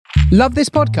Love this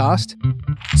podcast?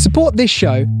 Support this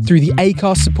show through the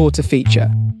Acast supporter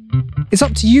feature. It's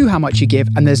up to you how much you give,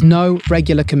 and there's no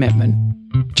regular commitment.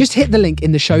 Just hit the link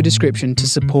in the show description to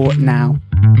support now.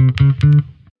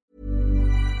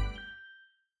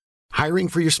 Hiring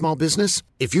for your small business?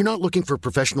 If you're not looking for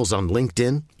professionals on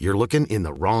LinkedIn, you're looking in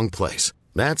the wrong place.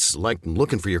 That's like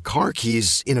looking for your car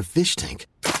keys in a fish tank.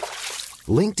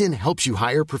 LinkedIn helps you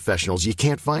hire professionals you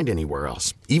can't find anywhere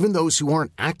else, even those who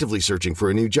aren't actively searching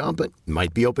for a new job but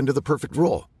might be open to the perfect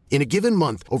role. In a given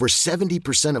month, over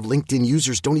 70% of LinkedIn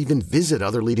users don't even visit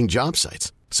other leading job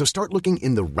sites. So start looking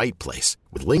in the right place.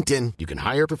 With LinkedIn, you can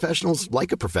hire professionals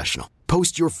like a professional.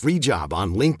 Post your free job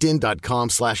on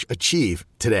linkedin.com/achieve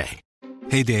today.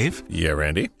 Hey, Dave. Yeah,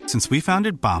 Randy. Since we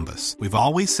founded Bombas, we've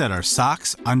always said our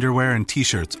socks, underwear, and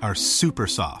T-shirts are super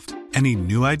soft. Any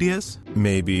new ideas?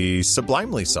 Maybe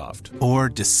sublimely soft. Or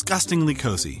disgustingly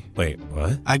cozy. Wait,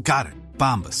 what? I got it.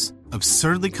 Bombas.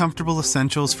 Absurdly comfortable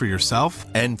essentials for yourself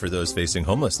and for those facing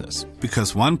homelessness.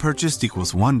 Because one purchased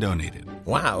equals one donated.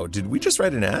 Wow, did we just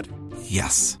write an ad?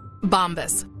 Yes.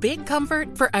 Bombas. Big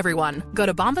comfort for everyone. Go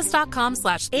to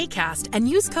bombas.com/ACAST and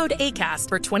use code ACAST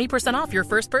for 20% off your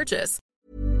first purchase.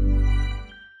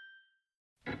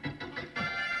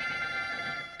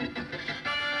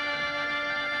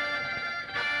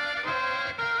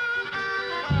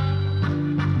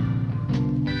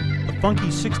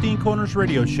 Funky 16 Corners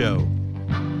Radio Show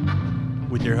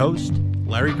with your host,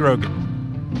 Larry Grogan.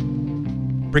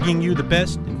 Bringing you the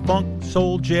best in funk,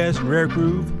 soul, jazz, and rare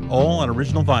groove, all on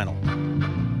original vinyl.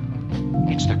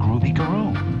 It's the Groovy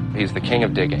Guru. He's the king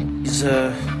of digging. He's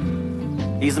the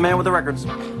man with the records.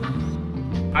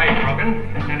 Hi, Grogan.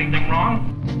 Anything wrong?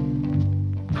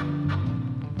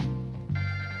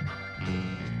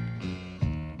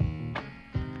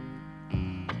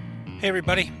 Hey,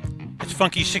 everybody. It's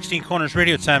Funky 16 Corners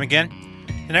Radio time again.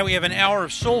 Tonight we have an hour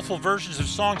of soulful versions of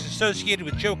songs associated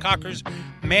with Joe Cocker's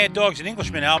Mad Dogs and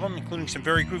Englishmen album, including some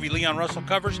very groovy Leon Russell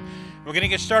covers. We're going to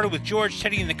get started with George,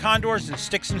 Teddy and the Condors and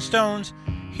Sticks and Stones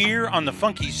here on the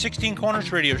Funky 16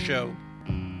 Corners Radio Show.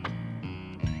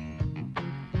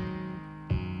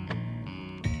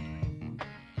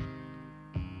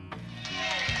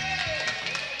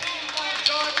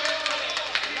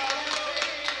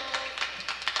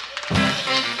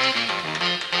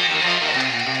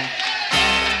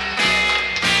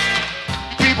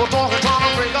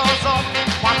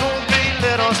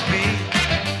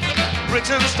 Bricks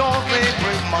and stones may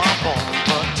break my bones,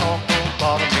 but talk don't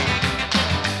bother me.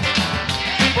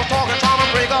 People talking, trying to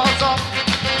break us up,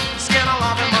 skin a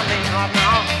lot in my name right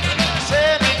now. Say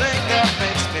anything that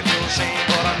makes me feel shame,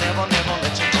 but I never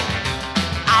let you go.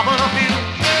 I've been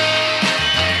abused,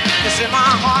 it's in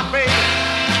my heart, baby.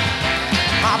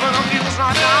 I've been abused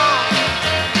right now.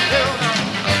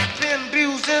 Been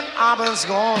abused and I've been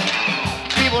scorned.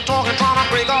 People talking, trying to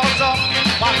break us up,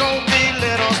 why don't they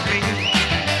let us be?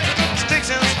 Sticks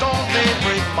and stones may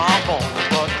break my bones,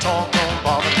 but talk don't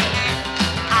bother me.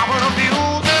 I've been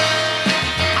abused.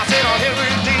 I said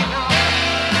every day now.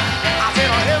 I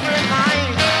said every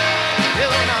night.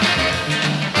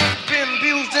 Been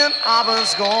abused and I've been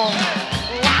scorned.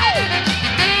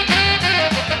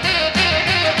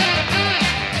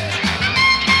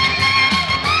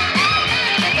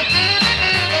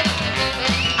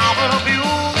 I've been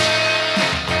abused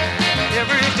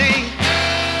every day.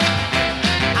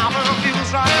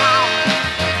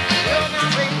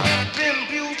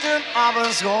 I've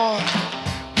been scorned.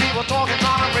 People talking,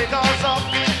 trying to break us up.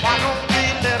 Why don't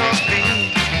they let us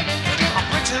be? A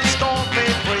bricks and stones may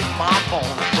break my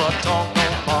bones, but talk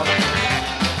don't bother me.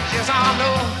 Yes, I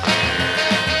know.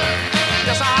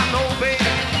 Yes, I know, baby.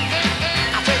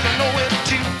 I think I know it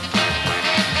too.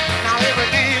 Now every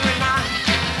day, every night.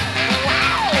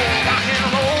 Wow, rock and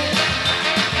roll.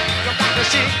 You got to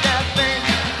shake that thing.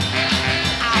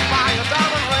 I'll buy a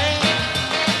diamond ring.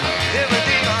 Every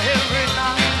day, every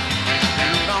night.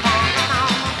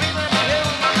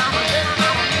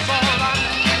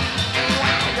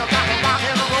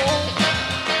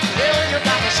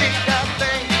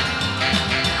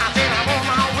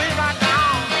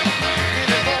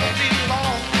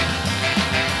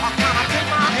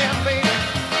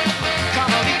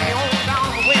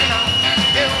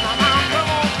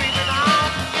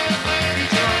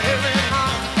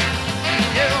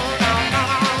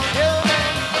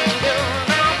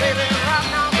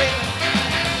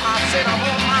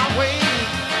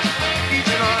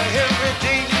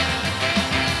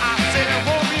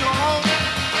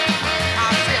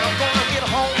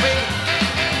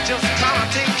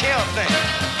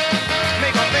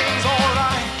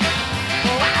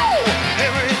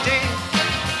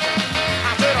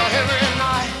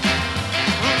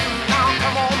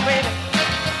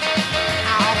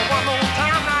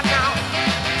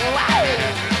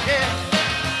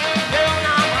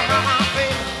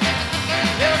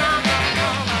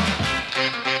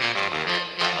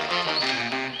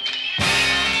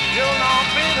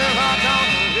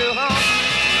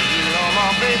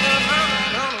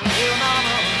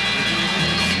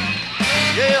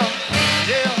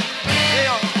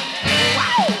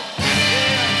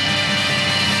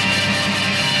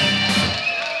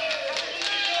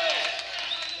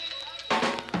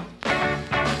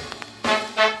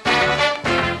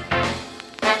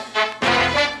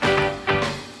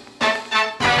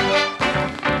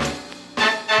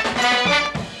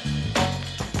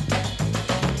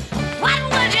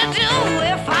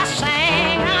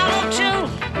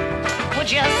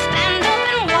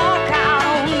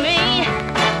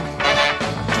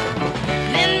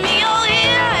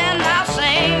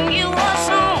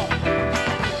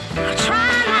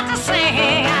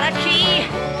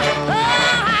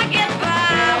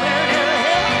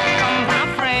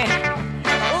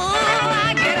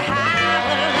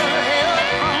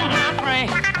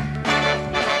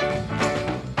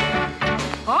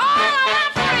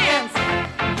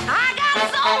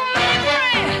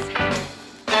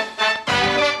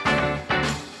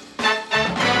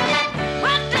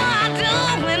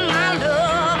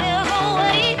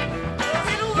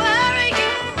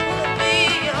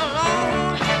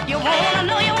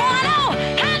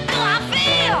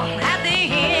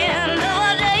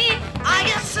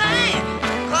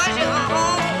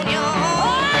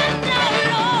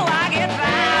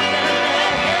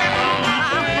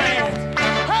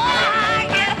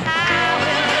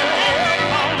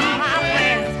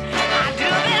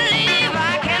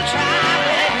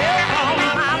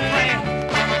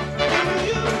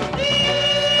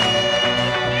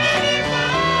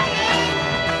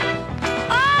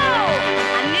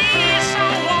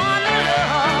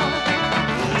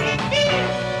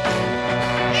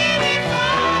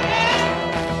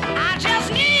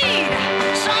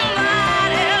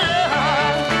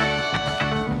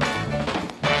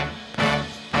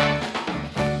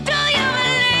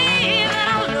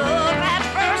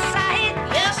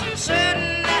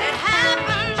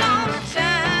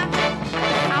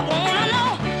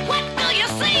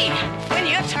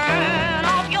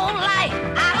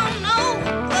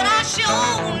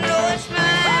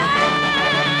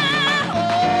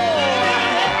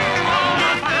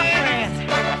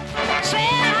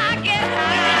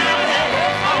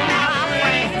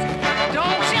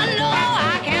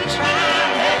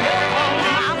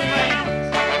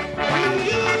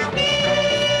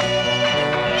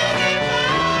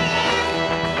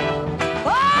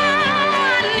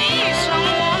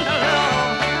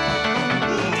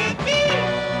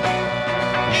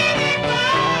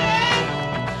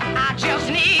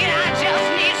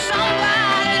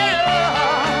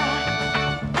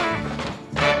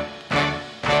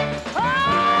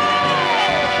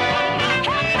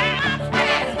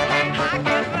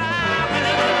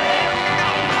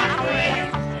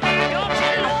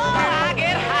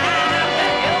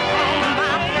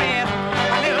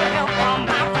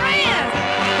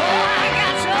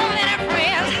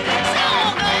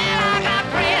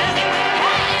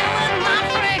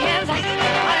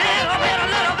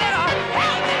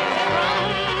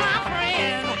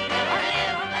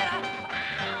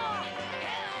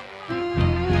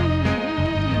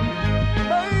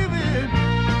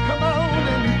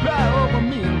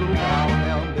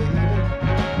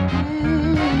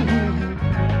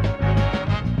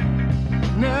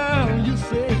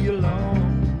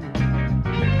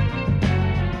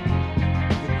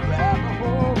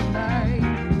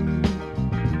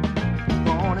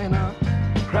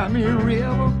 me a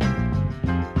river,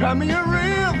 cry me a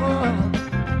river.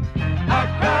 I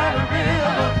cried a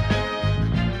river,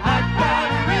 I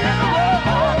cried a river.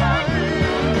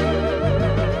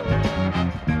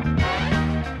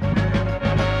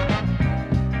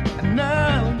 And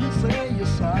now you say you're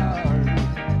sorry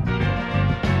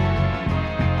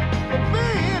for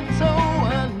being so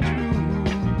untrue.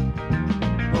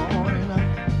 Oh, and I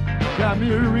cry me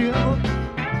a river,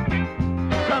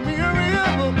 cry me a river.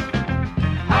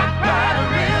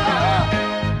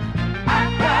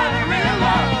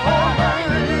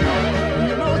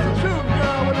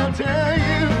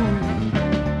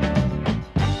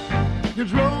 You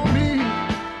drove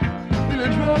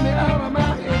me out of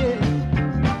my head.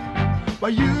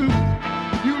 But you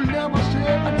never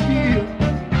shed a tear.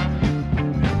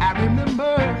 I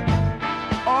remember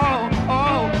all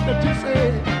that you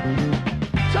said.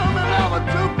 Tell me how it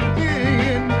took me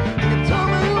in. You told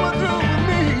me you were through with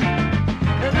me.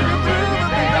 And if you're through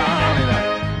with me,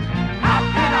 darling, how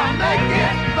can I make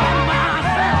it for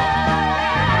myself?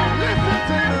 Listen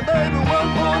to me, baby, one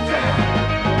more time.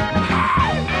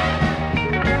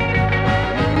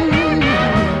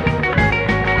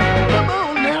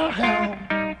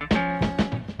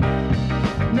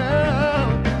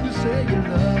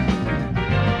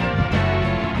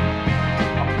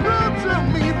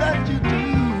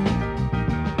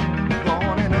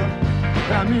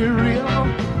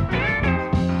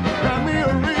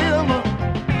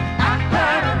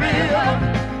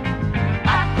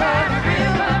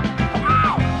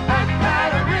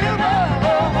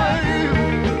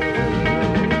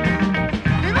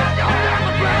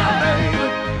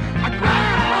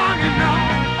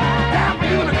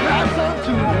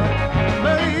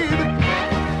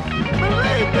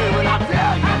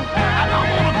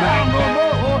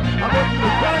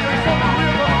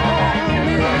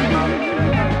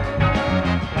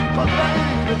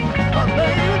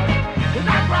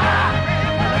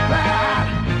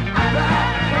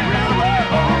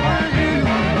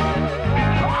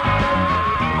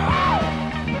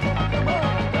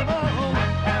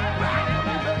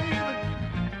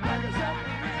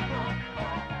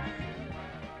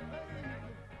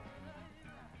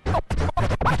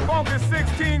 funky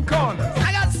 16 corners.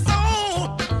 I got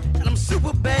soul, and I'm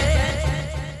super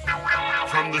bad.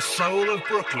 From the soul of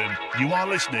Brooklyn, you are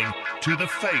listening to The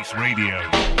Face Radio.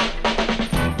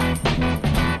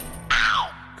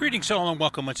 Greetings all and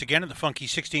welcome once again to the Funky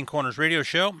 16 Corners radio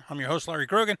show. I'm your host, Larry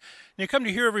Grogan, and you come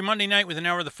to here every Monday night with an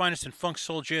hour of the finest in funk,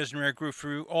 soul, jazz, and rare groove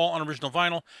through all unoriginal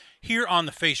vinyl here on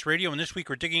the Face Radio. And this week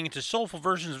we're digging into soulful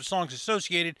versions of songs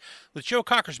associated with Joe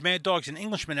Cocker's Mad Dogs and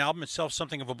Englishmen album, itself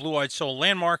something of a blue-eyed soul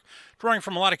landmark, drawing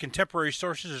from a lot of contemporary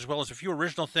sources as well as a few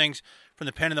original things from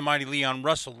the pen of the mighty Leon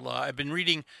Russell. I've been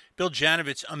reading Bill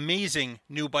Janovitz's amazing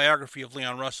new biography of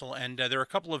Leon Russell, and there are a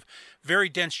couple of very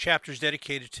dense chapters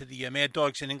dedicated to the Mad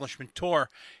Dogs and Englishmen tour,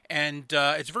 and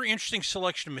it's a very interesting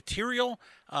selection of material,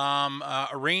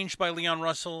 arranged by Leon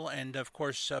Russell and, of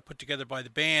course, put together by the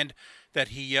band that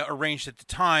he arranged at the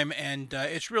time, and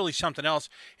it's really something else.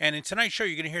 And in tonight's show,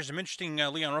 you're going to hear some interesting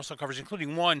Leon Russell covers,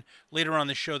 including one later on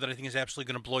the show that I think is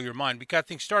absolutely going to blow your mind. We got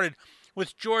things started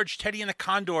with George, Teddy, and the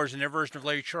Condors and their version of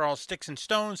Larry Charles' Sticks and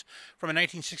Stones from a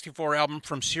 1964 album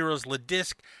from Ciro's La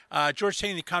Disc. George,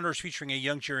 Teddy, and the Condors featuring a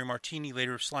young Jerry Martini,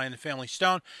 later of Sly and the Family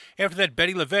Stone. After that,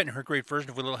 Betty LaVette and her great version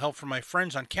of With a Little Help from My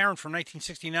Friends on Karen from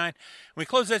 1969. And we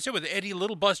close that set with Eddie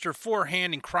Little Buster, Four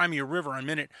Hand, and Cry Me a River on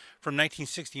Minute from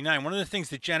 1969. One of the things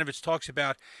that Janovitz talks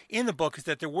about in the book is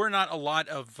that there were not a lot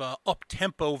of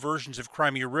up-tempo versions of Cry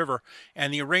Me a River,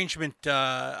 and the arrangement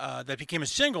that became a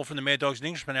single from the Mad Dogs and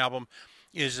Englishmen album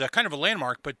is kind of a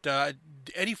landmark, but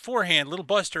Eddie Forehand, Little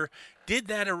Buster, did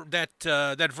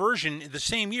that version the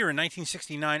same year in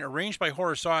 1969, arranged by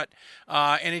Horace Ott,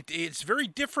 and it's very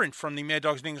different from the Mad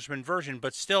Dogs and Englishmen version,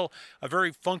 but still a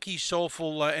very funky,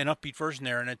 soulful, and upbeat version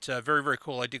there, and it's very, very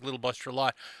cool. I dig Little Buster a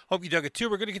lot. Hope you dug it too.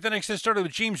 We're going to get the next set started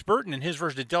with James Burton and his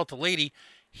version of Delta Lady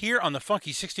here on the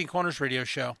Funky 16 Corners radio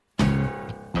show.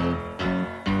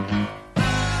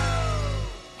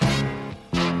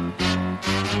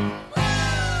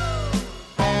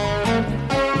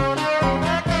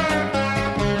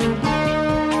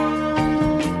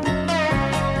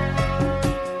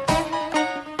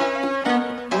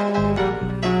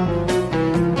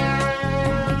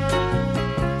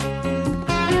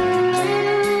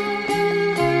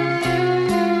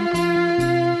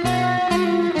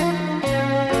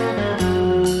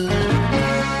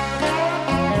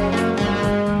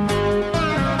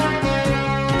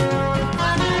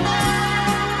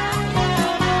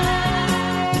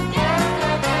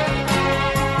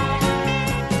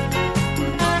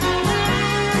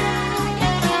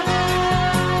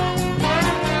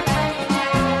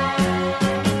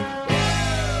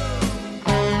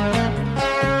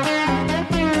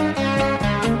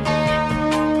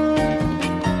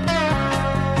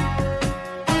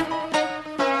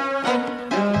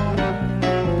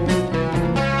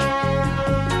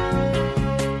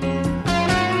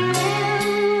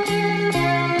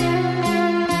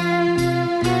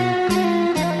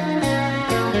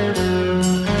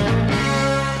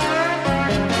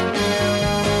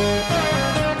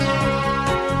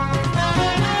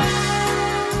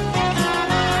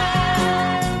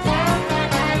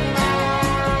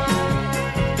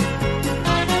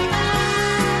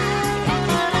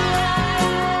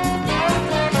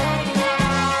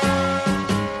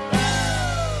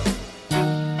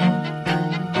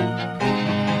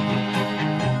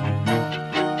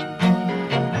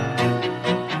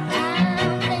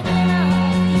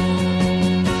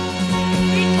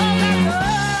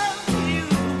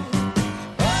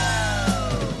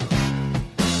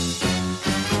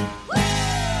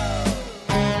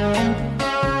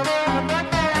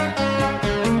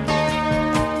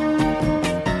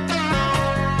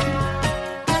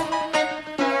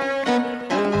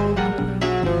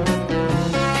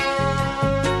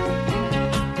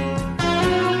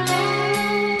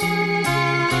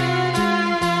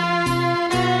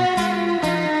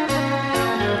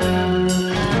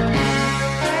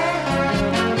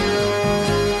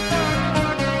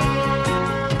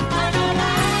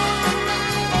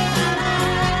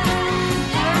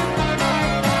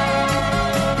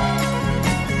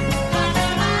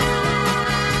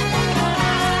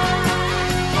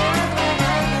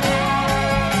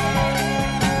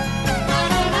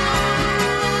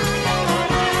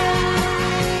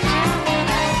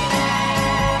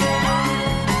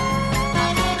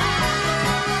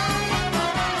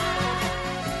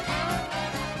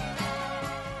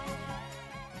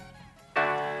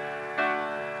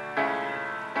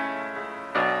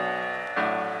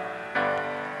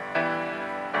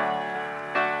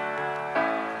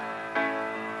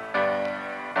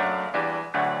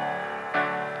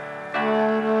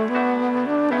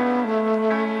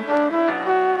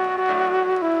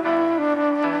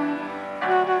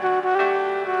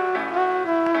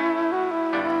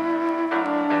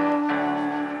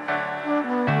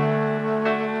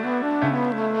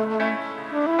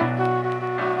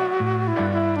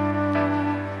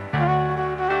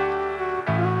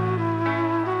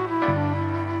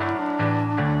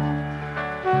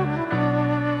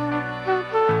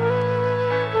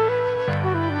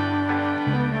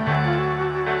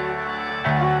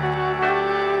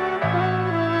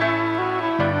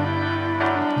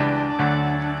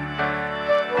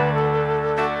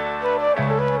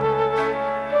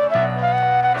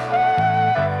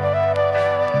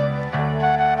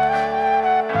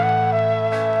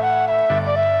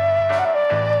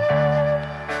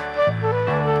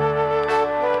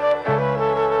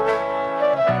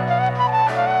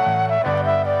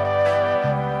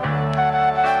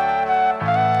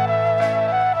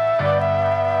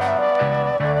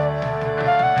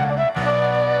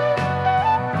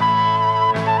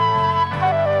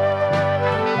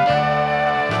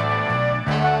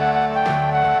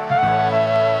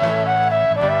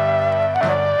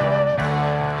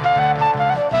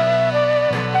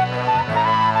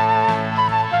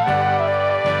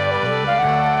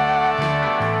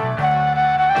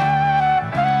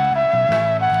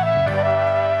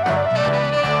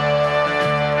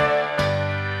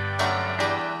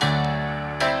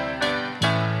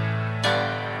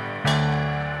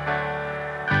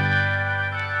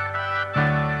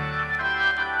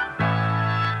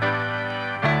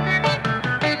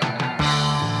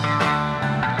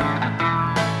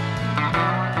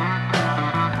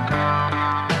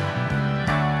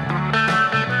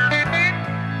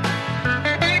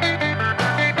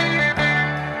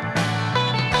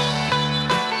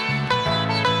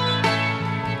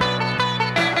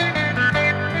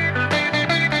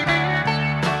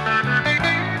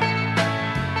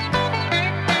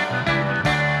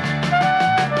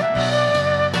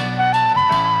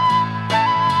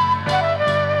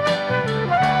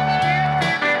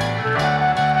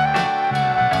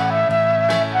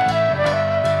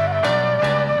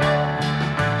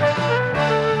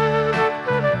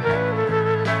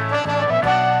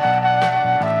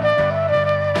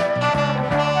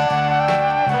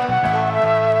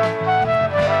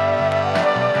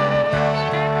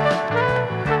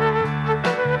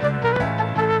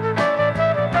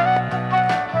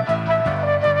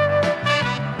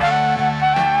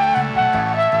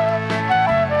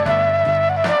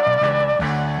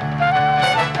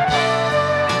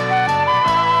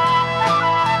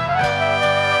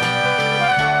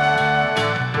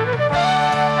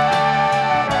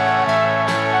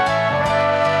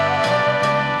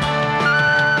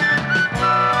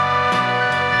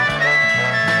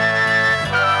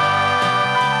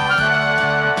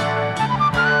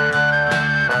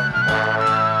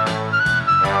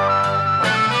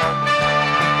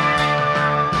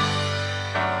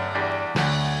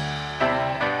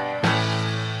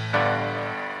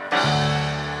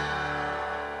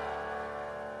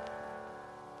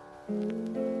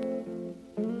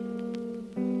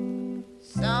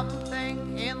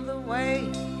 Something in the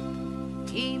way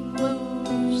he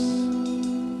moves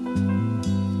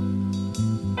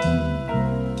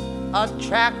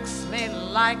attracts me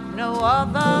like no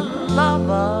other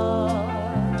lover.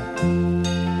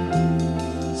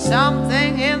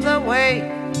 Something in the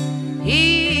way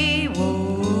he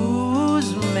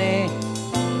woos me.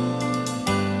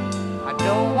 I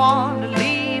don't want to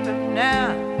leave him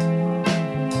now.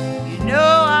 You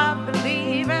know I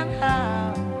believe in how.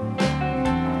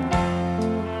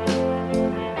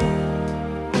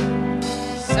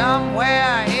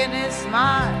 Somewhere in his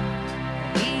mind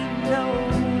he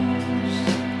knows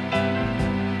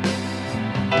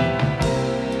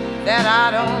that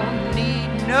I don't need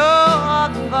no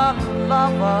other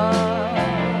lover.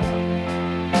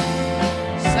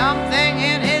 Something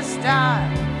in his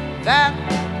style that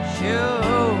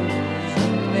shows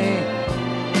me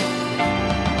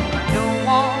I don't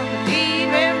want to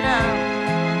leave him now.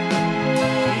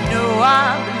 You know I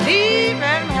believe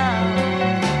in how.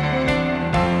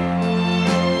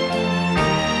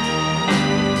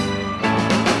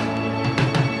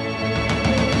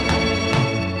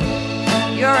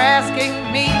 You're asking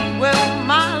me, will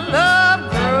my love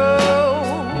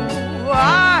grow?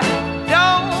 I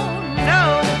don't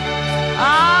know.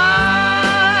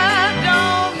 I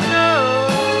don't know.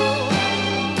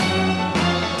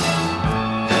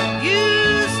 You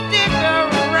stick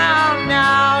around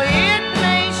now, it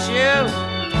may show.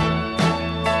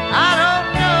 I don't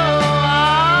know. I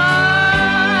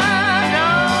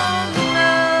don't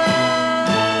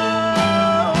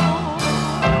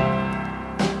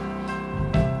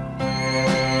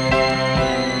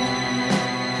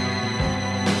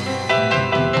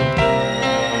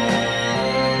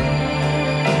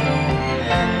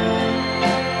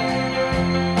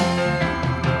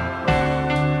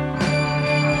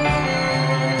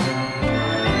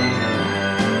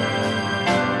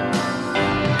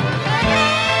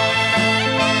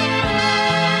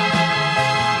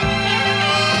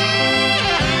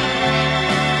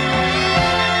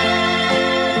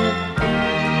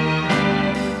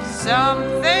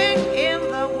something in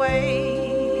the way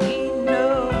he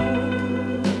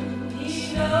knows.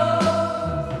 He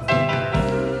knows.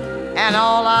 And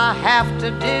all I have to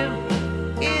do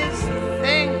is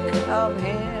think of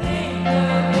him.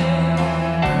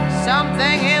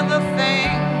 Something in the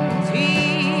things he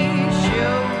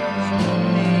shows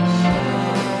me.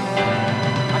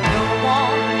 I don't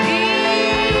want to leave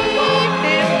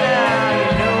him now.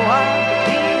 You know I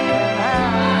believe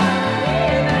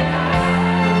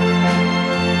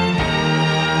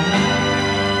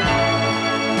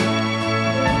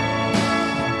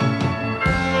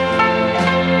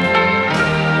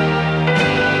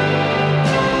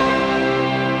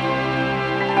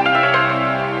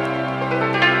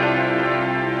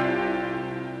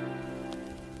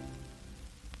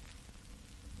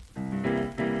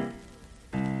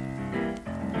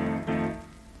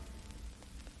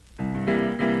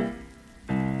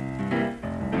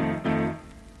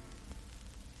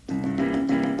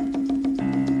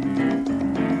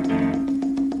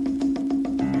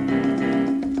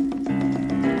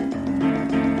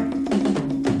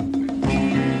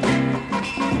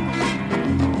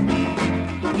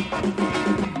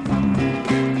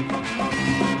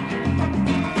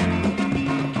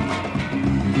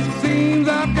Seems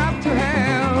I've got to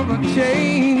have a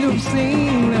change of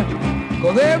scene,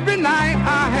 'cause every night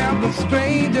I have the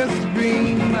strangest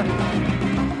dream.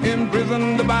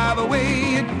 Imprisoned by the way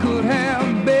it could have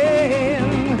been,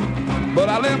 but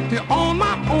I left you on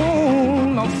my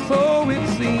own, or so it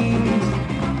seems.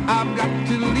 I've got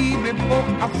to leave before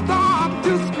I start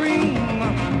to scream,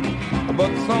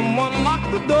 but someone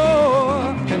locked the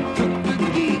door and took the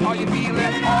key. Are you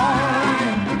feeling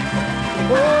alright?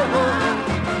 Oh,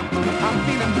 I'm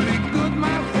feeling pretty good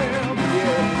myself,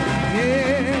 yeah,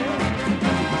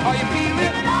 yeah. Are you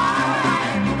feeling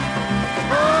alright?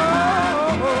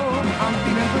 Oh, I'm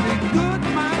feeling pretty good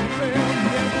myself,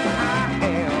 yes I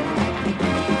am.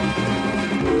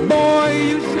 Boy,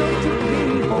 you sure took me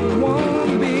for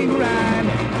one big ride.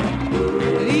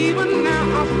 And even now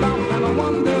I stop and I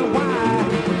wonder why.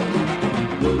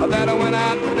 That when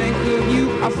I think of you,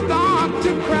 I start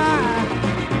to cry.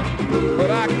 But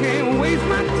I can't waste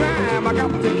my time, I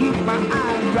got to keep my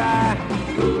eyes dry.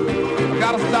 I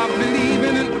gotta stop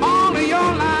believing in all of your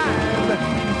lies,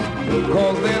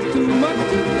 'cause there's too much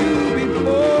to do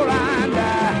before I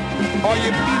die. Are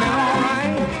you feeling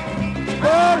alright?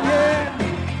 Oh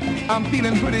yeah, I'm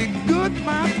feeling pretty good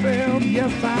myself,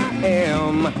 yes I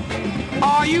am.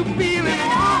 Are you feeling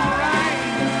alright?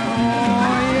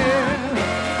 Oh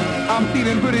yeah, I'm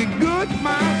feeling pretty good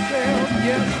myself,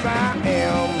 yes I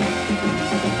am.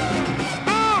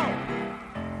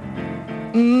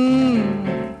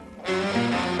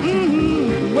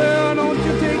 Well, don't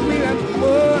you take me at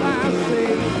what I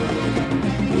say.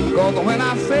 'Cause when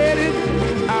I said it,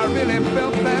 I really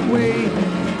felt that way.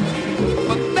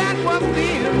 But that was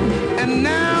then, and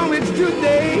now it's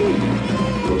today.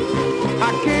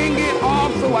 I can't get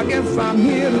off, so I guess I'm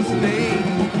here to stay.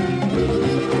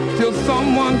 Till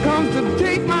someone comes to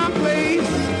take my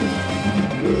place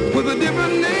with a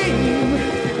different name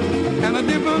and a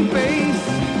different face.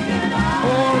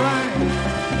 All right,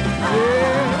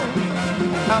 yeah,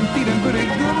 I'm feeling pretty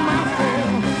good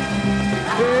myself.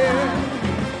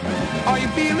 Yeah, are you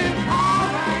feeling all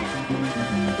right?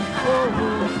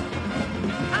 Oh,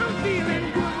 I'm feeling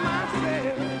good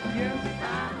myself. Yes, I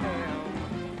am.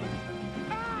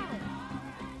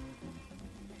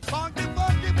 Funky,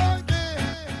 funky,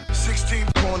 funky. 16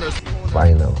 corners.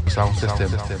 Final sound system.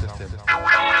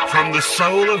 From the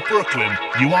soul of Brooklyn,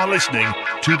 you are listening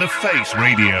to The Face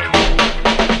Radio.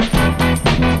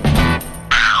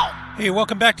 Hey,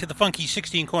 welcome back to the Funky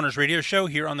 16 Corners Radio Show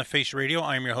here on the Face Radio.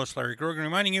 I am your host, Larry Grogan,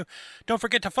 reminding you, don't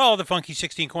forget to follow the Funky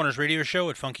 16 Corners Radio Show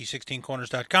at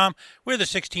funky16corners.com, where the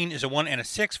 16 is a 1 and a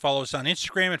 6. Follow us on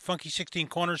Instagram at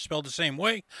Funky16Corners, spelled the same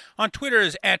way. On Twitter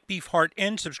is at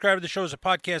BeefHeartN. Subscribe to the show as a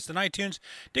podcast on iTunes.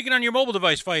 Dig it on your mobile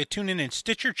device via TuneIn and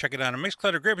Stitcher. Check it out on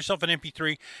Mixcloud or grab yourself an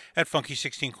MP3 at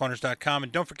Funky16Corners.com.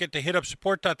 And don't forget to hit up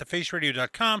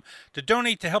support.thefaceradio.com to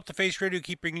donate to help the Face Radio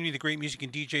keep bringing you the great music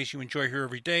and DJs you enjoy here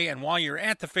every day. And while you're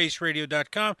at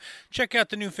thefaceradio.com, check out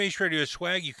the new Face Radio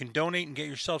swag. You can donate and get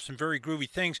yourself some very groovy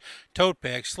things: tote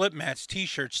bags, slip mats,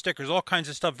 t-shirts, stickers, all kinds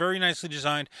of stuff, very nicely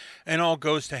designed, and all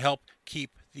goes to help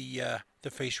keep the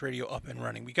Face Radio up and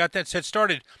running. We got that set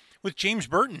started with James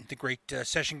Burton, the great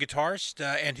session guitarist,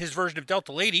 and his version of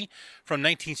Delta Lady from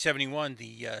 1971,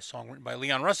 the song written by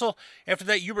Leon Russell. After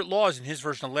that, Hubert Laws and his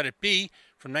version of Let It Be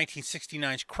from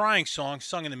 1969's Crying Song,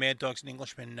 sung in the Mad Dogs and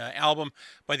Englishmen album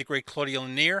by the great Claudia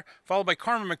Lanier, followed by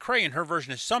Carmen McRae and her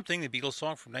version of Something, the Beatles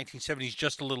song from 1970's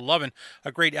Just a Little Lovin',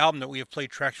 a great album that we have played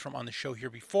tracks from on the show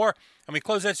here before. And we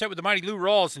close that set with the mighty Lou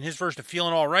Rawls and his version of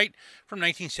Feelin' All Right from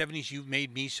 1970's You've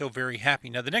Made Me So Very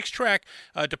Happy. Now, the next track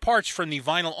departs from the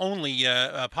vinyl-only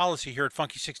policy here at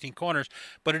Funky 16 Corners,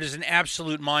 but it is an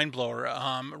absolute mind-blower.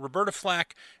 Roberta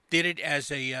Flack did it as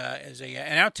an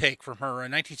outtake from her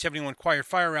 1971 Quiet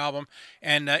Fire album,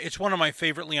 and it's one of my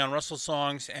favorite Leon Russell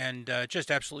songs, and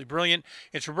just absolutely brilliant.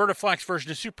 It's Roberta Flack's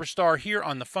version of Superstar here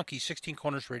on the Funky 16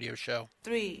 Corners Radio Show.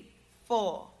 3,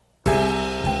 4.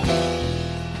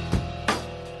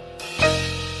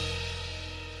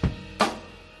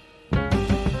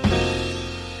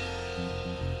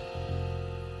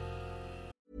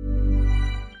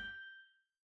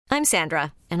 I'm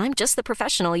Sandra, and I'm just the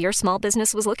professional your small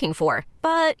business was looking for.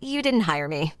 But you didn't hire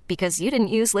me because you didn't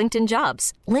use LinkedIn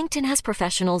Jobs. LinkedIn has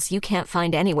professionals you can't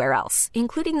find anywhere else,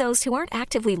 including those who aren't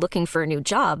actively looking for a new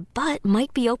job, but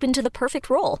might be open to the perfect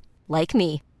role, like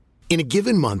me. In a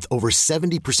given month, over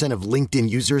 70% of LinkedIn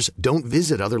users don't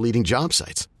visit other leading job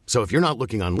sites. So if you're not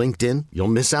looking on LinkedIn, you'll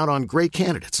miss out on great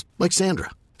candidates like Sandra.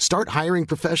 Start hiring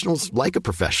professionals like a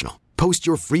professional. Post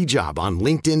your free job on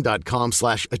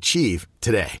linkedin.com/achieve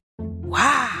today.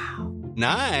 Wow.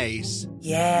 Nice.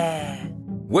 Yeah.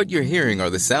 What you're hearing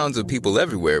are the sounds of people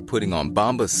everywhere putting on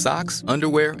Bombas socks,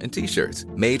 underwear, and T-shirts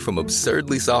made from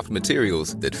absurdly soft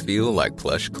materials that feel like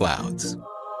plush clouds.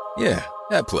 Yeah,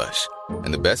 that plush.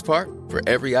 And the best part? For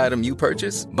every item you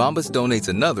purchase, Bombas donates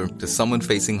another to someone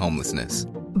facing homelessness.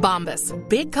 Bombas.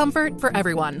 Big comfort for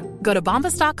everyone. Go to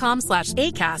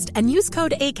bombas.com/ACAST and use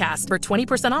code ACAST for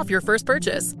 20% off your first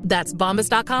purchase. That's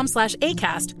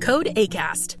bombas.com/ACAST. Code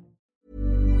ACAST.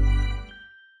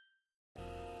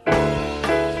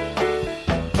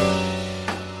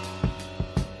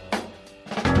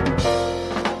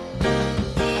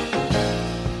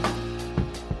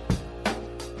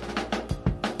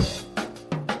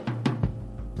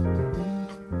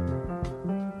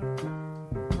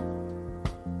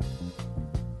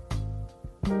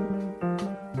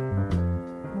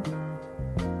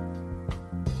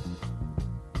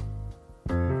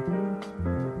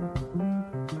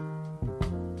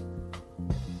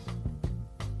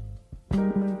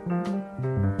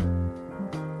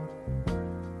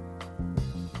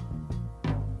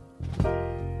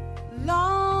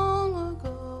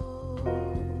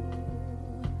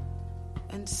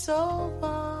 So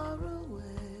far away,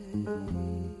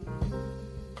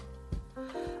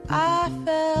 I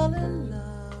fell in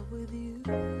love with you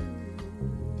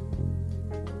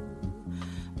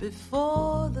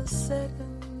before the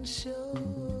second show.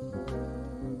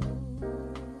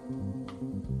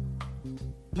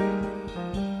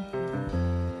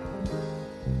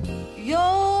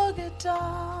 Your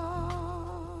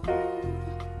guitar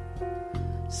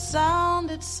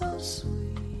sounded so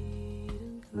sweet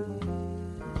and clear,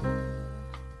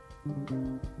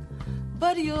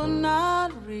 but you're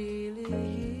not really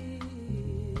here.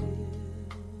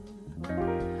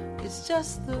 It's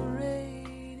just the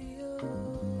radio.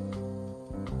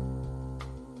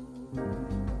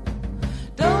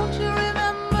 Don't you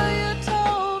remember you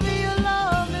told me you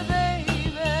loved me,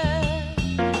 baby?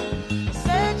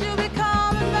 Said you'd be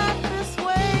coming back this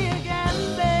way again,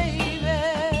 baby.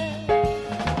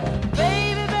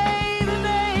 Baby, baby,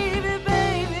 baby,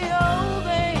 baby, oh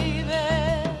baby,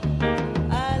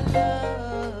 I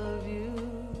love you,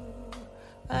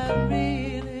 I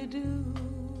really do.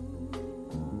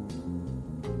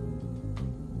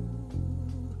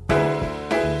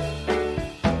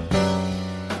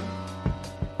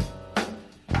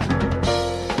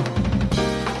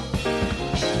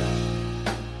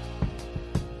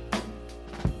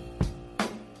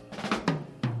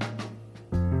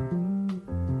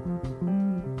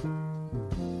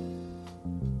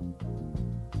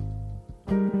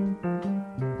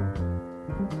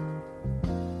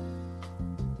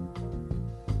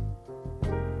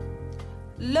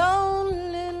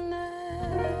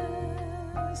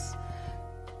 Loneliness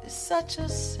is such a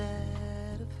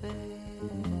sad affair,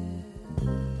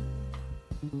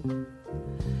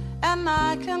 and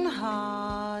I can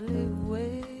hardly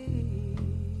wait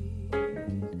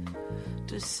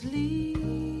to sleep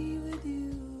with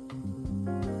you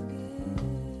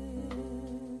again.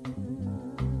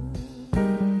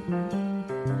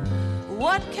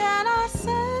 What can I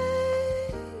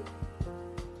say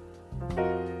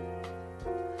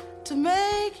to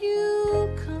make you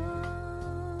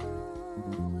come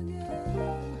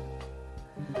again?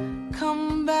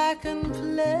 Come back and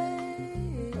play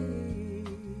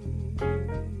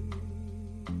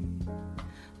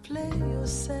your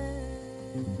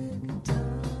sad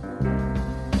guitar.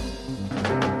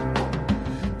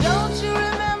 Don't you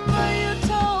remember you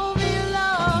told me you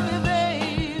love me,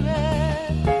 baby?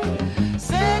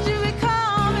 Said you'd be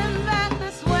coming back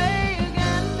this way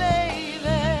again,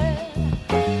 baby.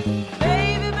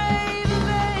 Baby, baby,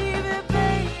 baby,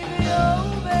 baby, oh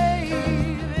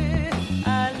baby, I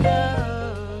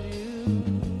love you,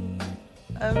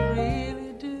 I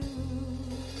really do.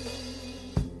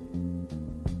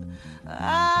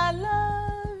 I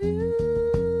love you.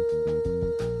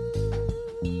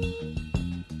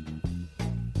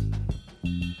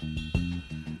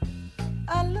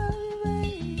 I love you,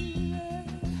 baby.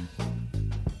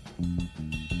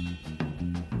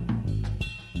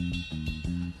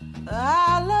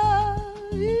 I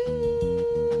love you.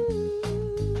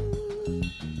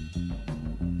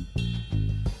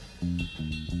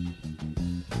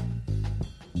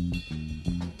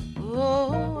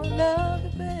 Oh, love you,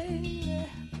 baby.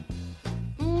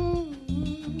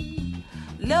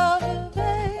 Love you,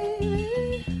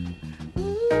 baby.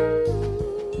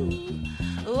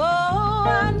 Oh,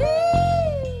 I need,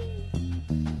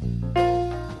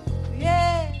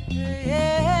 yeah,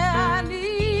 yeah, I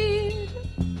need.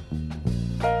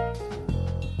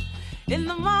 In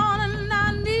the morning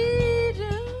I need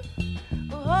you.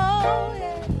 Oh,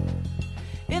 yeah.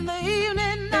 In the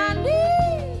evening I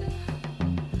need you.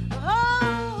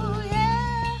 Oh,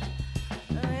 yeah.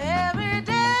 Every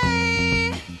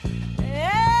day,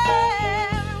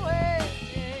 everywhere.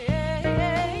 Yeah,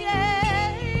 yeah, yeah,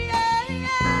 yeah,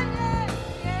 yeah,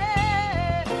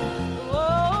 yeah.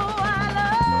 Oh, I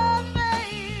love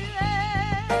baby.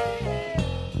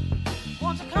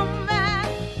 Won't you come back,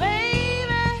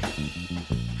 baby?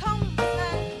 Come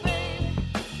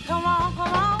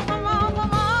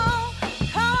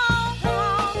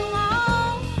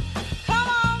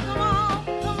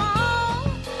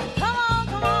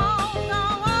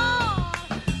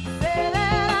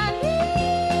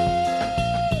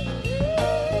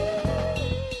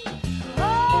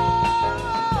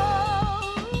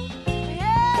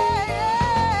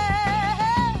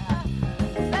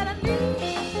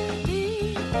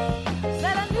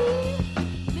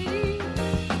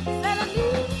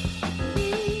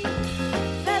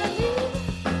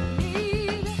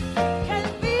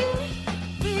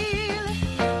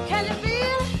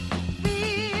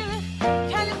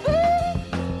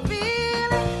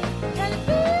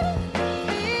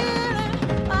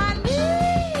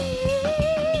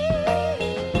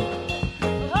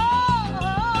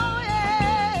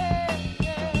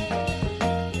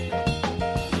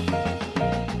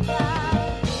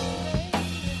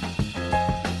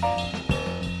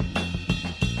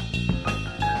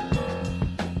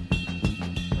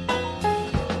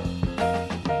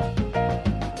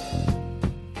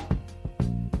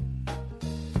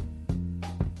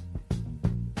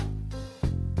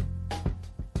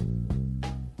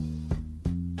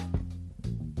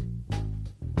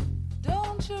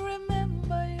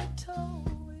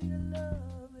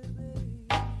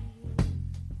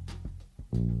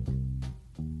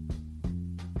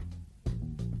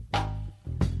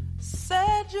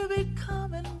Said you'd be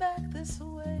coming back this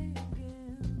way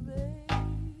again, babe.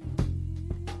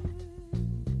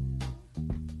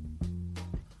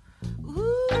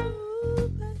 Ooh,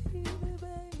 baby,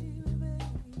 baby,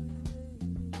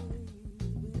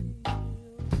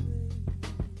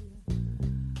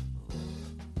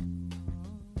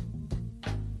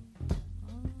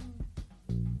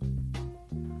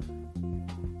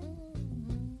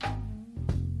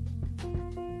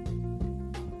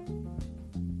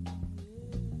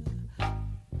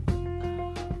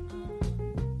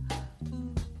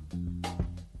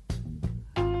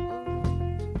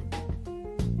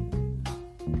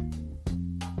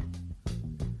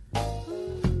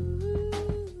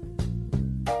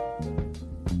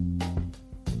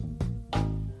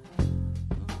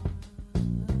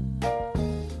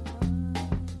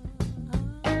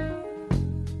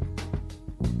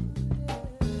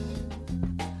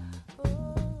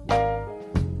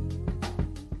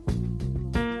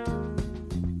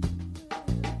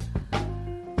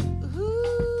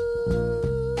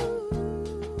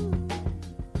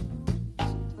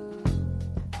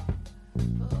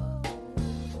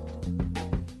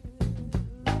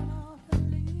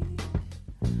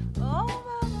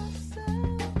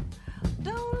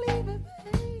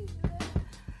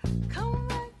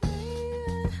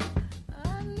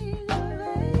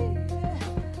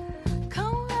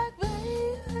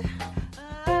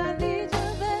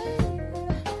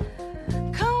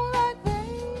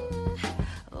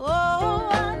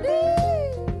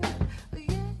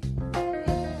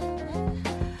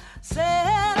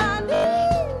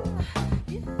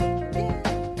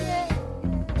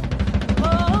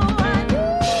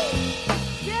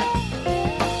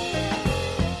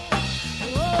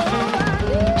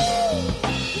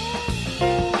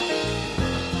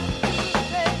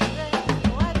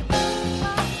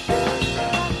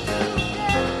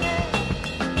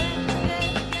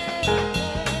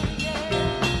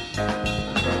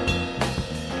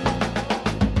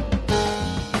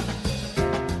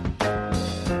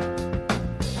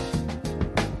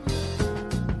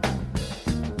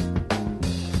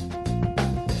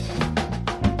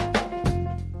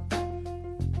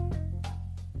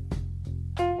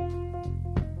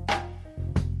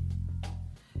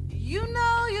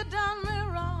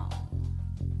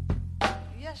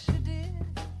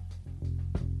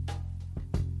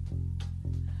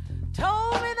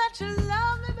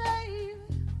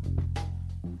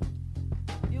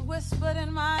 whispered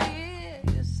in my ear,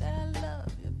 you said I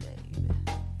love you, baby.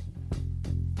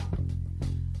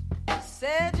 You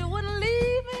said you wouldn't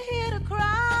leave me here to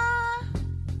cry,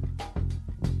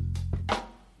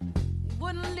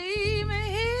 wouldn't leave me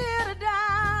here to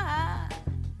die.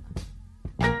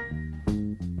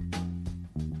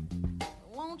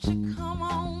 Won't you come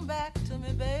on back to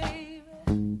me, baby?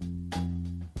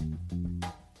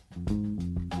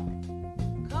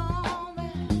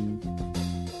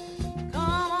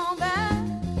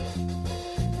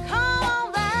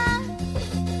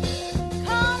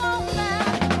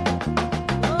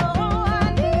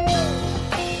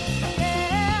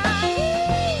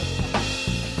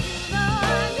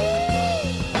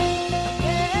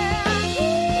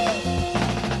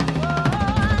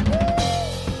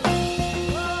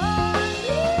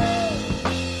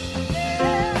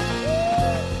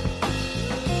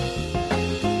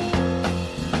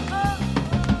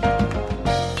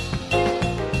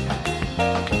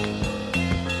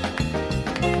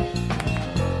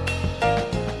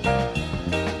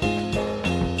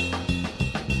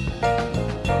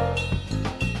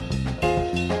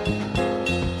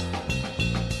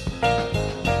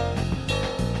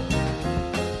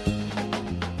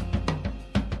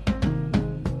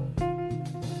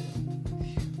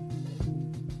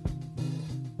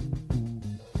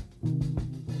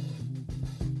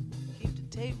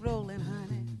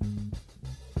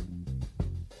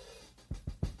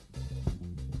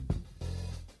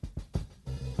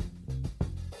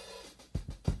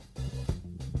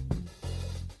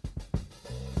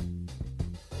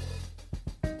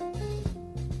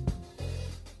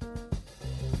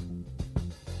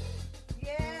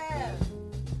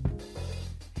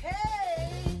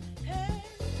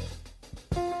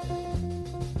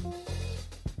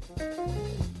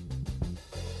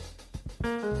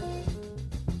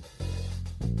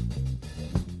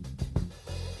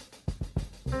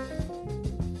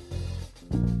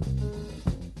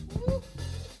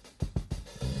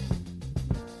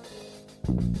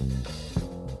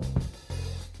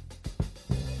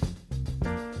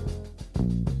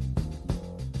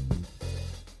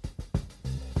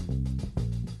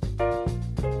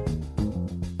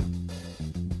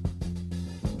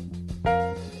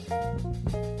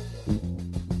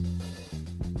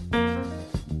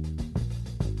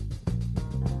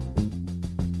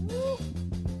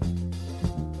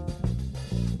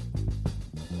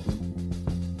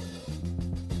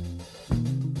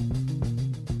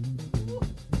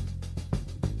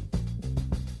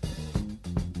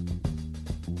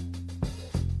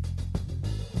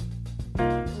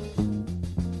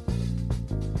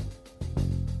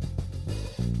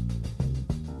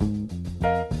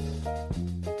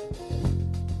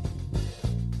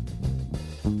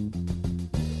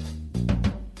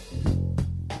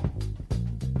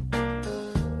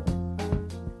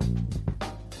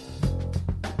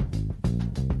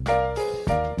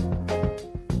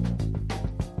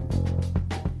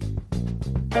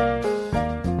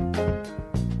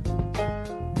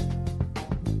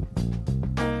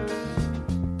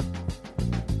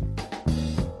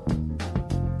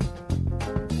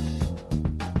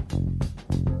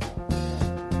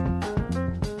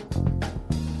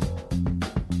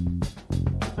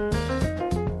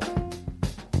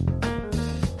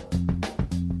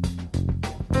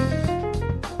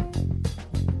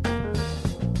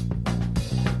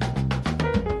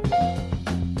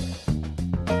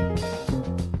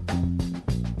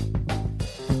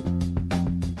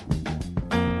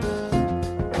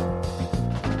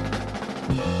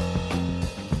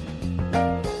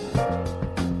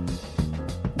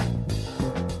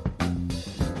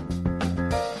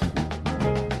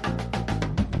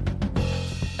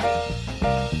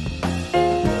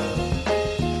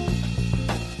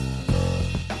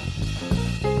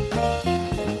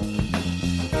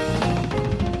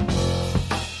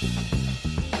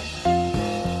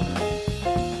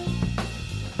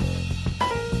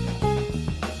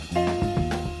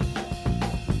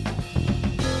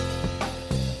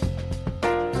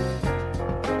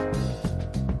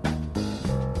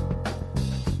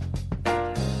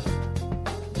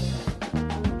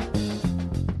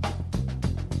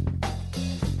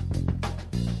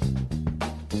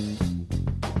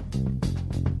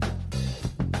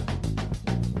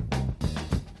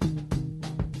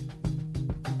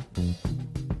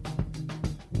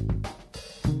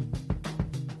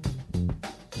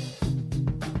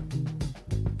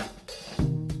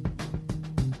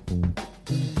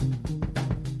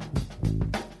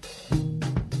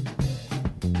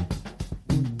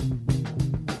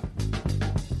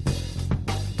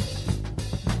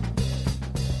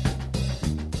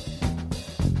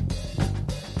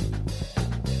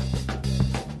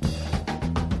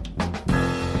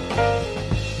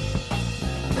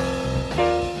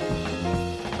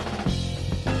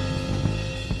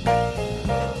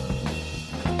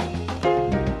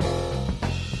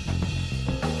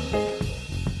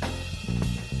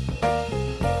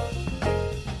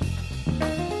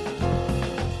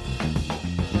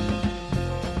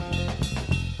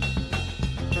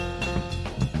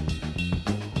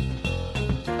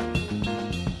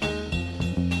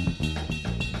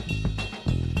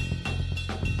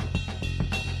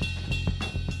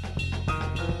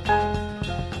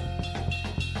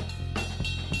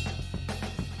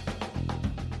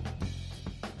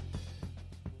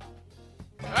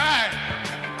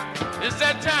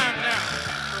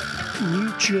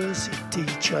 Jersey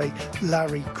DJ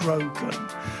Larry Grogan,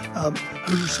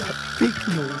 who's a big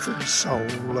Northern Soul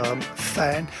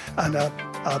fan and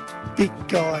a big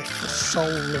guy for soul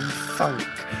and funk,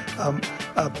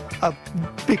 a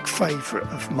big favourite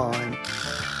of mine.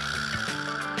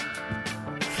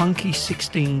 Funky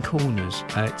 16 Corners.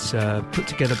 It's put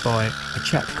together by a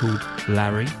chap called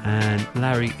Larry, and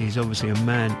Larry is obviously a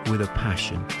man with a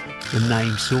passion. The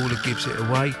name sort of gives it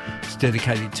away. It's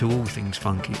dedicated to all things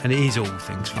funky, and it is all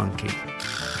things funky.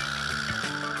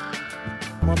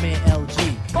 My man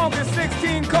LG. Funky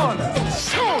 16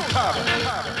 Corners.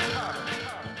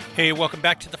 Hey, welcome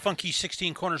back to the Funky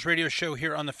 16 Corners radio show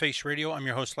here on The Face Radio. I'm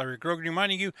your host, Larry Grogan,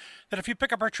 reminding you that if you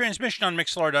pick up our transmission on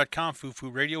Mixlr.com, Foo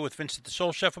Radio with Vincent the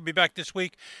Soul Chef will be back this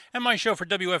week. And my show for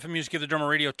WFM Music Give the Drummer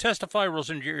Radio, Testify, rolls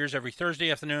into your ears every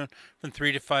Thursday afternoon from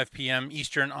 3 to 5 p.m.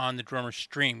 Eastern on the Drummer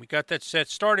Stream. We got that set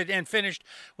started and finished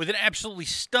with an absolutely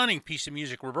stunning piece of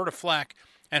music, Roberta Flack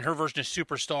and her version of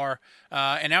Superstar,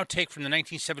 an outtake from the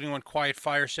 1971 Quiet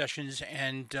Fire sessions,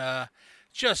 and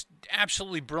just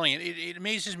absolutely brilliant. It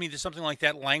amazes me that something like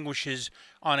that languishes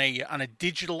on a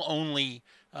digital only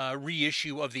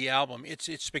reissue of the album. It's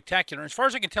spectacular. As far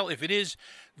as I can tell, if it is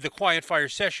the Quiet Fire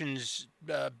Sessions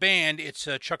band, it's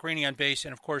Chuck Rainey on bass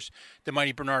and of course the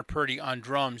mighty Bernard Purdy on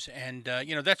drums. And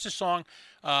that's a song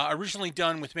originally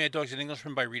done with Mad Dogs and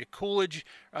Englishmen by Rita Coolidge,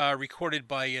 recorded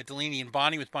by Delaney and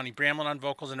Bonnie with Bonnie Bramlett on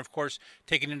vocals, and of course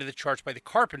taken into the charts by the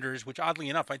Carpenters, which oddly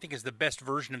enough I think is the best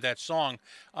version of that song.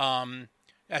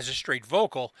 As a straight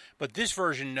vocal, but this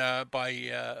version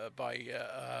by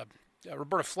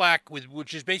Roberta Flack,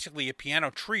 which is basically a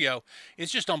piano trio,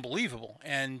 is just unbelievable,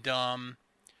 and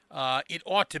it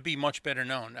ought to be much better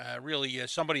known. Really,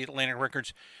 somebody at Atlantic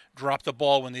Records dropped the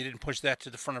ball when they didn't push that to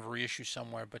the front of a reissue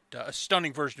somewhere, but a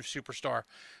stunning version of Superstar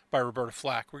by Roberta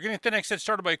Flack. We're going to get the next set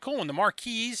started by a cool one, the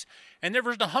Marquis, and their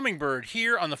version of Hummingbird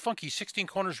here on the Funky 16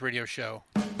 Corners radio show.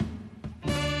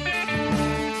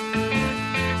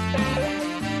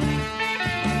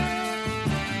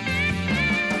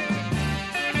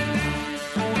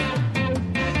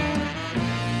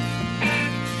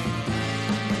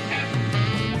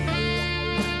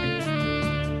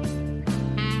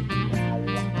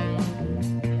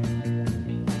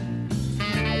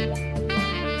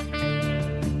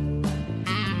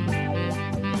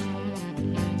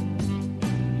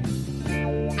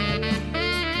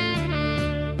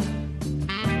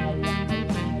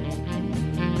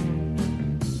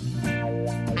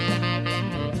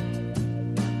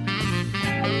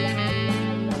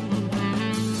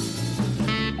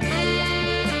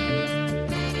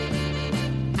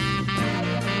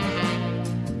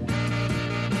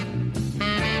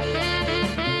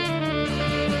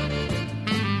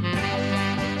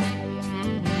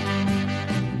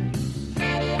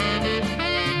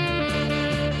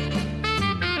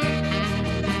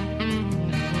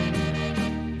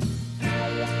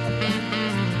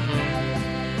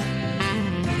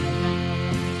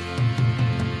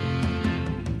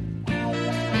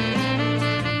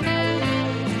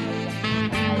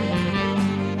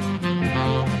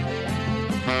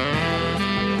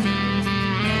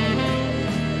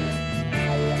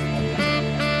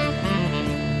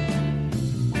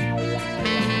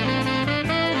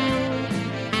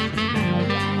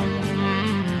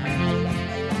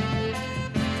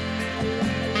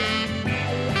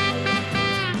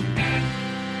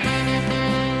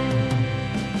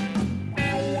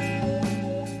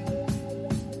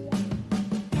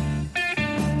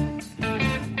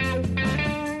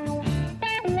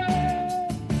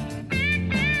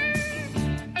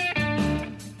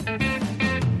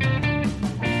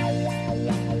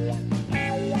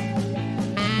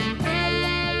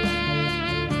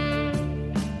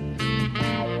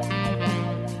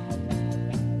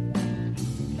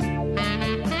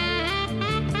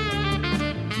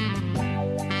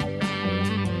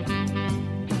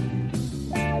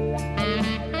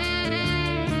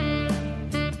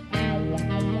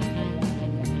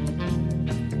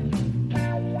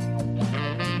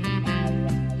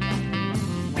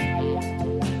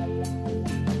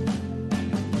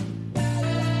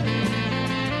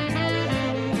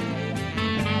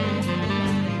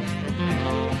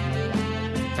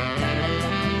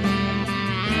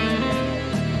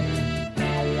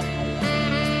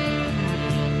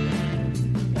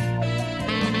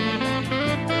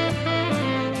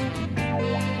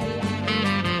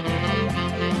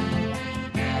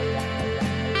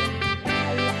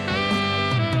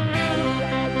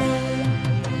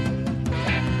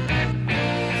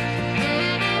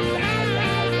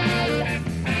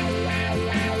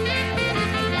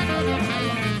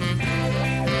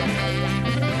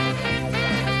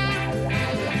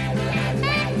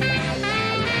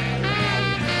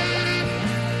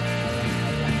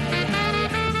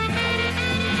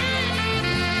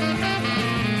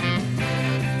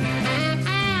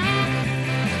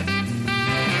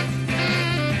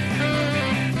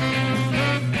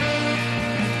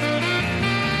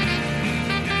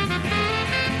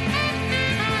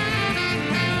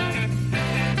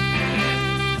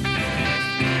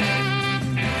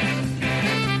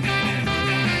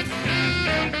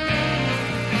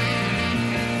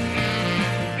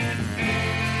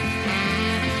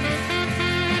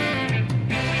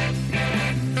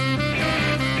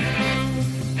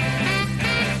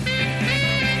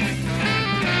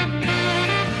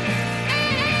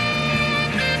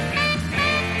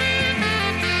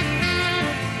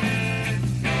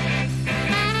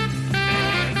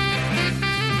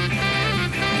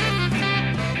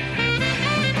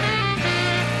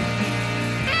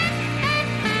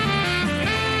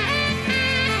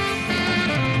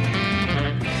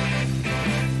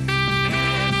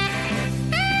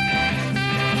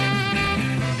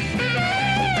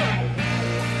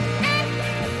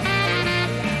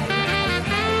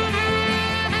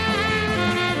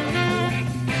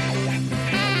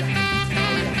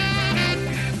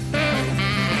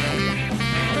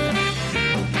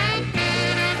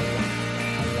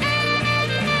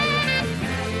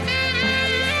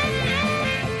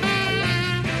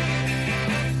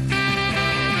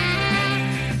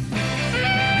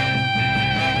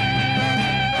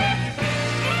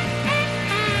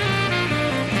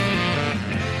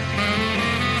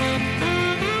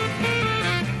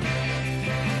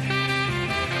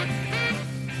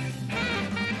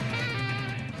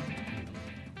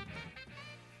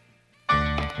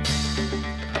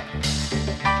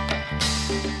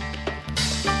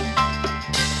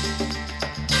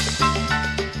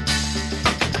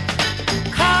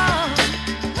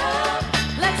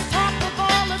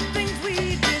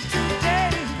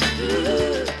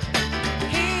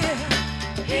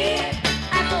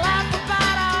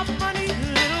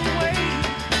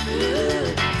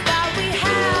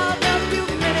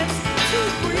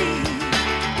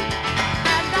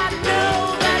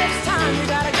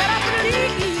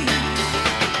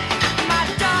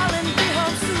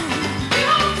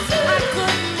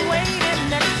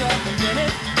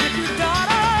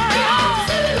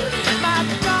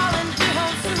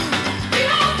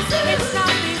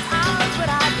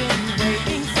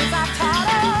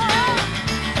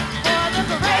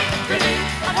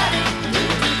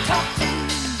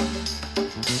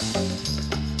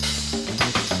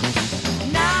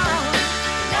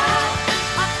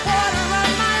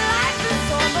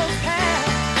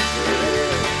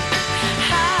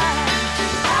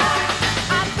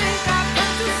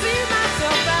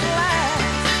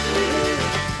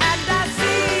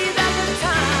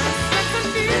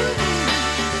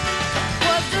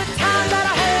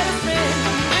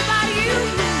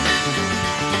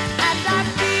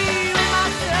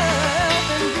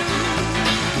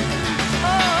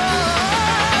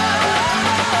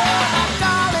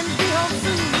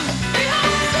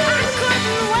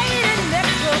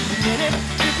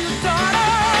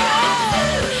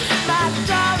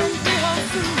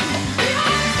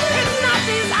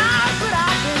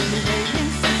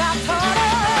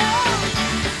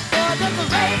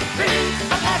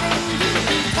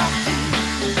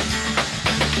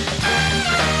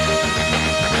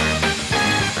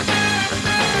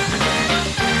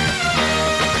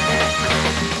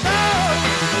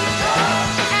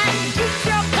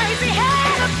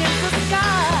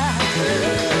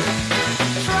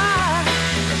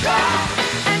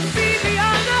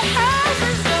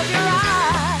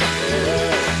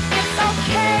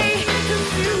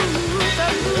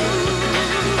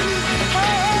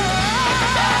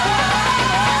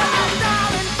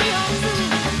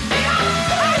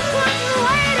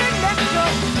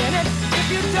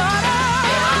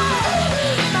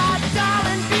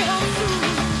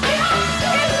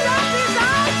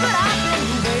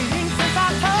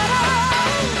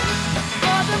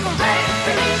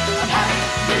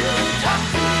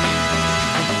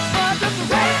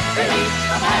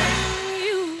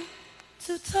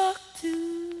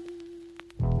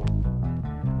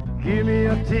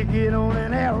 ticket on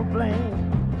an aeroplane.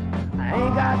 I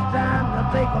ain't got time to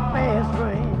take a fast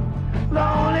train.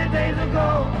 Lonely days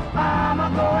ago, I'm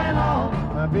a-going home.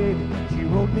 My baby, she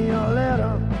wrote me a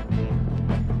letter.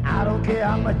 I don't care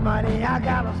how much money I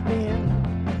gotta spend.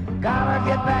 Gotta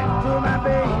get back to my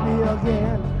baby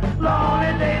again.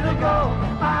 Lonely days ago,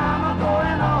 I'm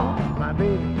a-going home. My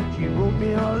baby, she wrote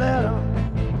me a letter.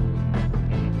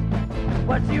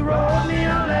 But she wrote me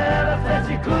a letter, said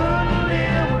she couldn't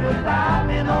live without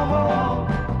me no more.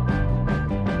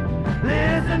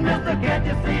 Listen, mister, can't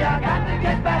you see I got to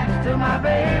get back to my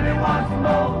baby once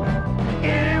more.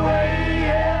 Anyway,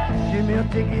 yeah, give me a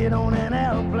ticket on an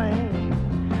airplane.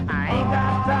 I ain't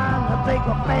got time to take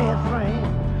a fast train.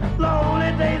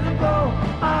 Lonely days ago,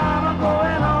 I'm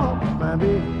a-going home. My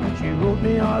baby, she wrote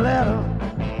me a letter.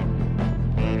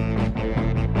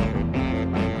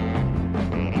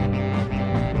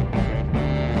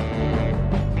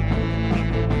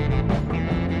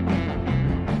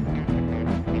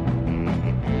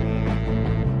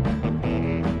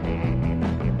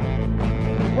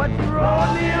 But she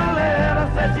wrote me a letter,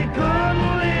 said she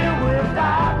couldn't live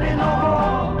without me no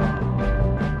more.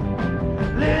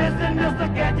 Listen, mister,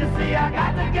 can't you see I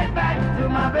got to get back to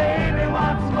my baby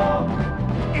once more.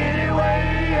 Anyway,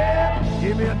 yeah,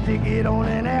 give me a ticket on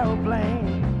an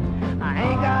airplane. I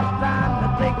ain't got time to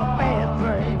take a fast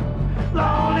train.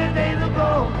 Lonely days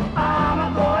ago, I'm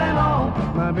a-going home.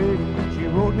 My baby, she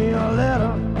wrote me a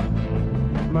letter.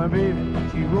 My baby,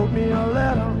 she wrote me a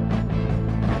letter.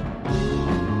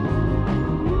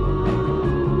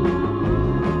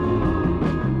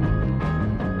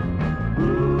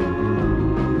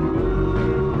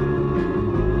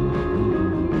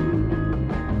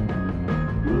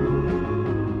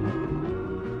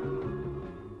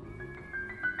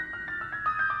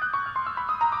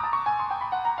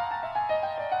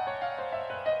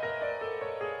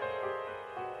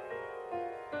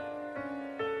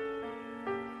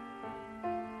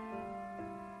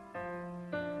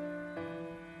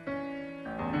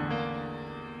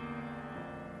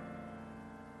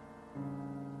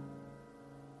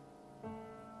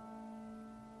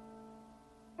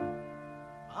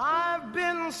 I've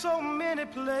been so many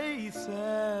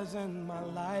places in my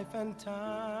life and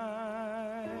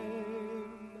time.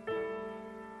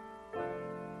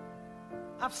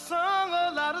 I've sung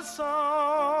a lot of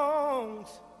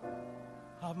songs.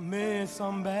 I've made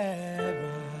some bad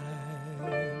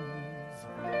rhymes.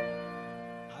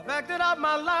 I've acted out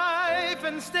my life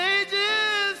in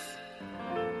stages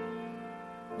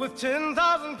with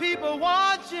 10,000 people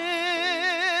watching.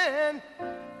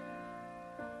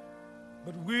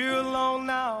 But we're alone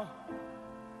now,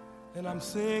 and I'm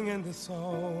singing this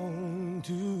song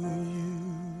to you.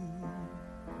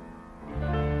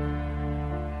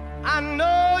 I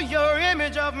know your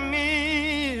image of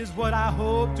me is what I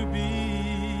hope to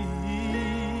be.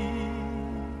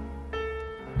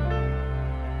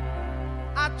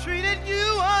 I treated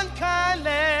you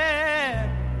unkindly,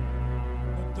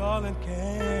 but darling,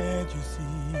 can't you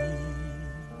see?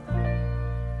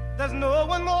 There's no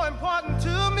one more important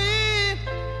to me.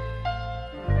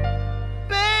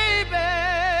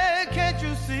 Can't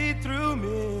you see through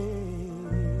me?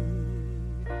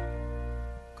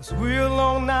 'Cause we're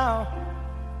alone now,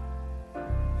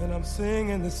 and I'm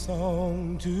singing this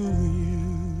song to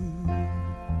you.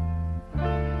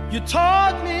 You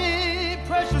taught me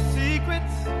precious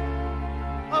secrets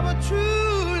of a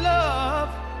true love,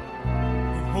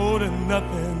 withholding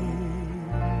nothing.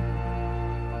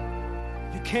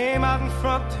 You came out in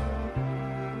front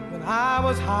when I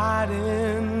was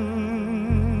hiding.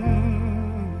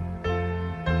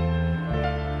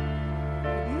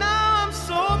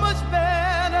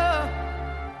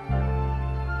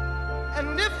 And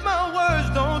if my words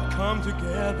don't come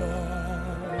together,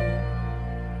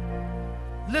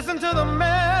 listen to the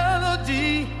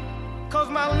melody, 'cause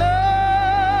my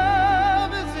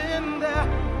love is in there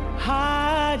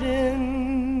hiding.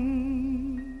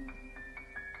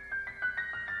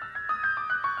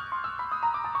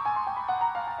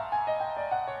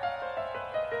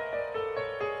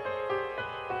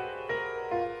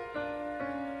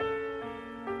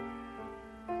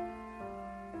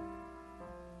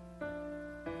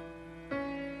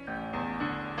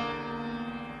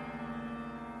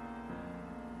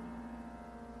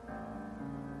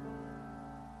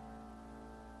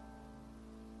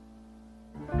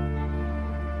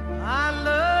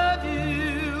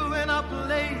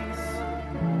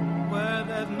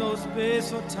 Space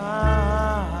or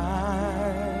time.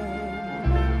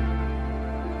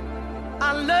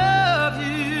 I love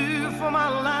you for my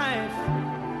life.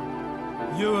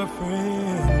 You're a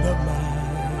friend of mine.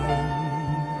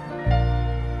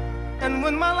 And when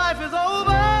when my life is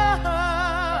over,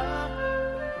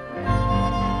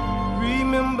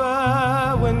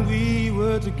 remember when we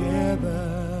were together.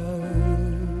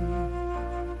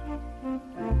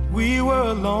 We were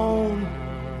alone,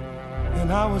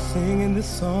 and I was singing this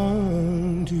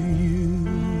song to you.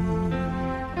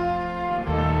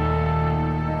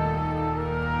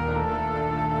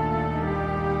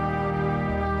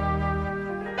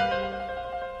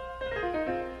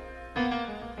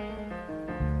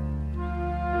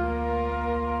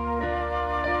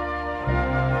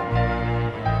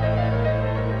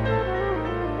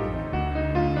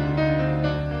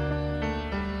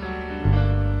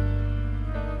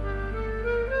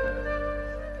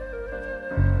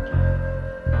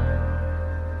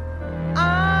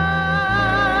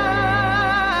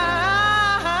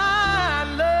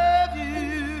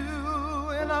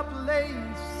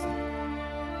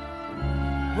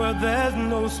 There's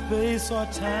no space or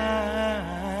time.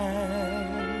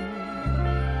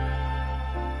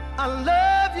 I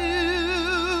love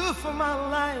you for my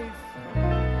life.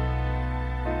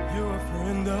 You're a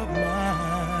friend of mine.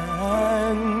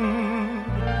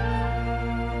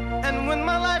 And when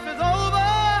my life is over,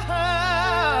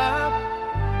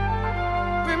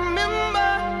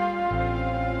 remember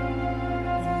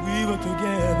when we were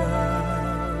together.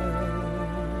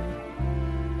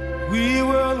 We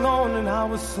were alone and I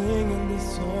was singing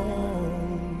this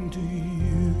song to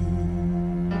you.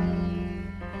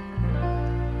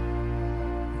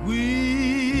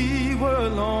 We were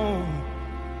alone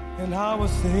and I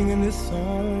was singing this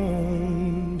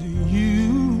song to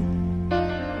you.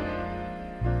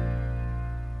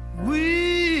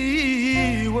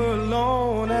 We were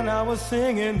alone and I was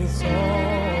singing this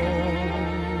song.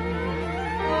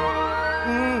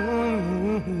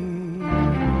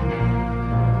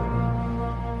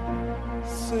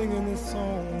 Singing this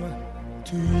song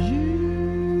to you.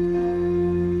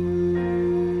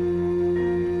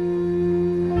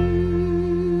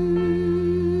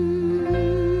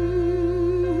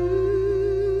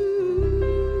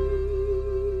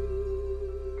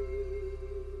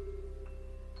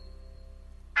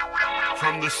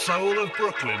 From the soul of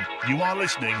Brooklyn, you are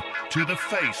listening to The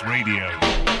Face Radio.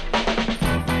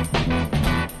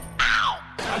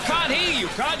 I can't hear you.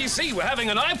 Can't you see? We're having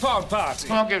an iPod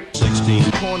party. Okay.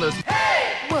 16 corners.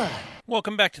 Hey! What?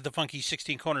 Welcome back to the Funky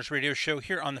 16 Corners radio show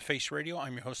here on The Face Radio.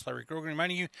 I'm your host, Larry Grogan,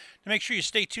 reminding you to make sure you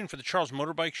stay tuned for the Charles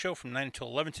Motorbike Show from 9 until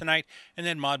 11 tonight, and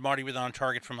then Mod Marty with On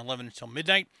Target from 11 until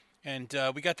midnight. And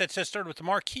we got that set started with the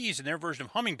Marquis and their version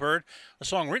of Hummingbird, a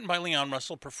song written by Leon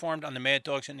Russell, performed on the Mad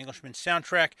Dogs and Englishmen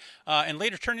soundtrack, and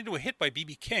later turned into a hit by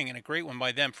B.B. King, and a great one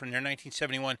by them from their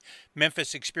 1971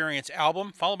 Memphis Experience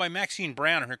album, followed by Maxine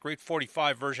Brown and her great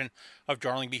 45 version of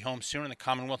Darling Be Home Soon on the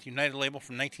Commonwealth United label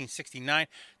from 1969,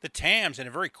 the Tams, and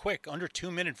a very quick, under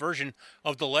 2-minute version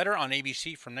of The Letter on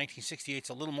ABC from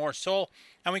 1968's A Little More Soul.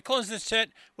 And we close this set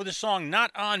with a song not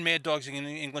on Mad Dogs and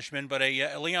Englishmen, but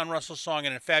a Leon Russell song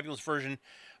and a fabulous version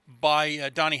by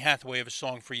Donny Hathaway of A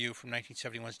Song for You from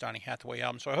 1971's Donny Hathaway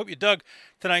album. So I hope you dug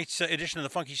tonight's edition of the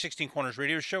Funky 16 Corners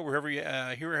radio show. We're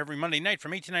here every Monday night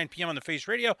from 8 to 9 p.m. on the Face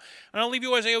Radio. And I'll leave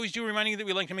you as I always do, reminding you that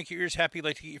we like to make your ears happy,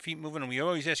 like to get your feet moving, and we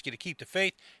always ask you to keep the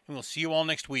faith. And we'll see you all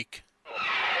next week.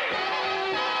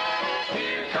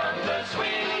 Here comes the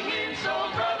swinging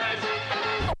Soul Brothers.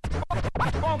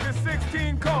 Funky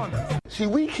 16 corners. See,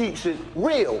 we keeps it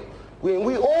real.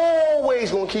 We always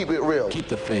gonna keep it real. Keep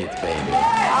the faith, baby.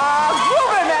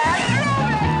 Groovy, man.